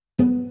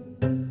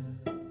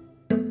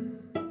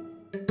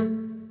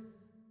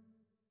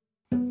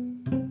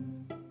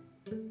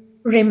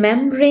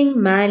Remembering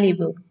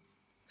Malibu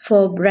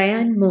for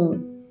Brian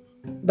Moon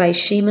by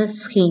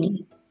Seamus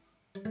Heaney.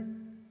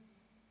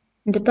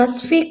 The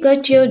Pacific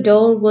at your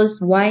door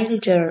was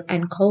wilder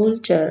and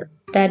colder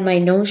than my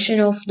notion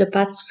of the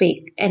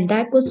Pacific, and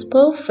that was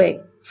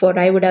perfect, for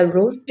I would have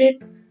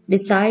roasted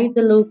beside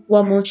the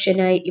lukewarm ocean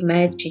I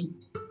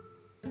imagined.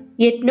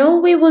 Yet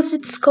nowhere was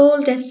its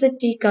cold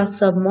ascetic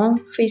as a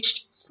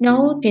monkfish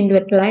snout in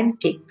the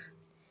Atlantic.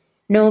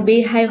 No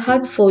beehive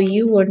hut for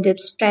you on the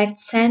abstract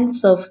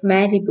sands of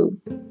Malibu.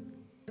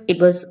 It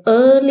was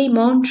early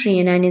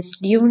Montreal and its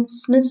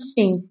dunes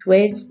misting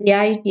towards the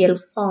ideal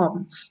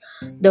forms,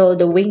 though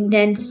the wind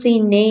and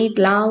sea neighed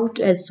loud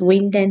as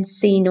wind and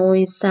sea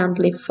noise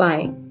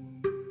amplify.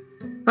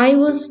 I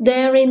was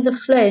there in the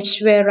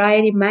flesh where I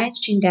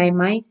imagined I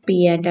might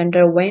be and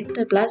underwent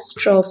the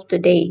bluster of the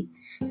day.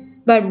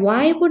 But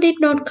why would it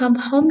not come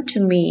home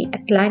to me?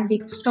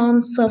 Atlantic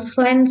storms of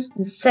lens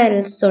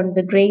cells on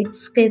the great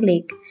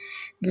Skellig,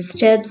 the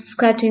steps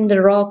cut in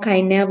the rock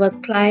I never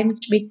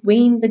climbed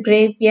between the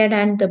graveyard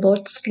and the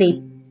boat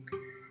slip,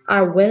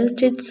 are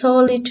welted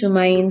solely to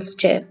my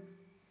instep.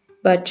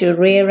 But to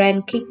rear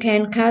and kick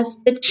and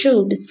cast the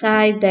shoe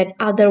beside that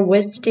other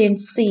western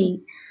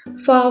sea,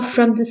 far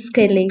from the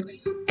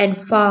Skelligs,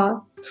 and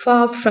far,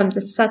 far from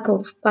the suck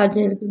of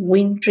puddled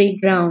wintry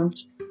ground,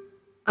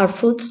 our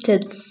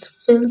footsteps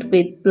filled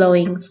with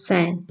blowing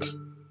sand.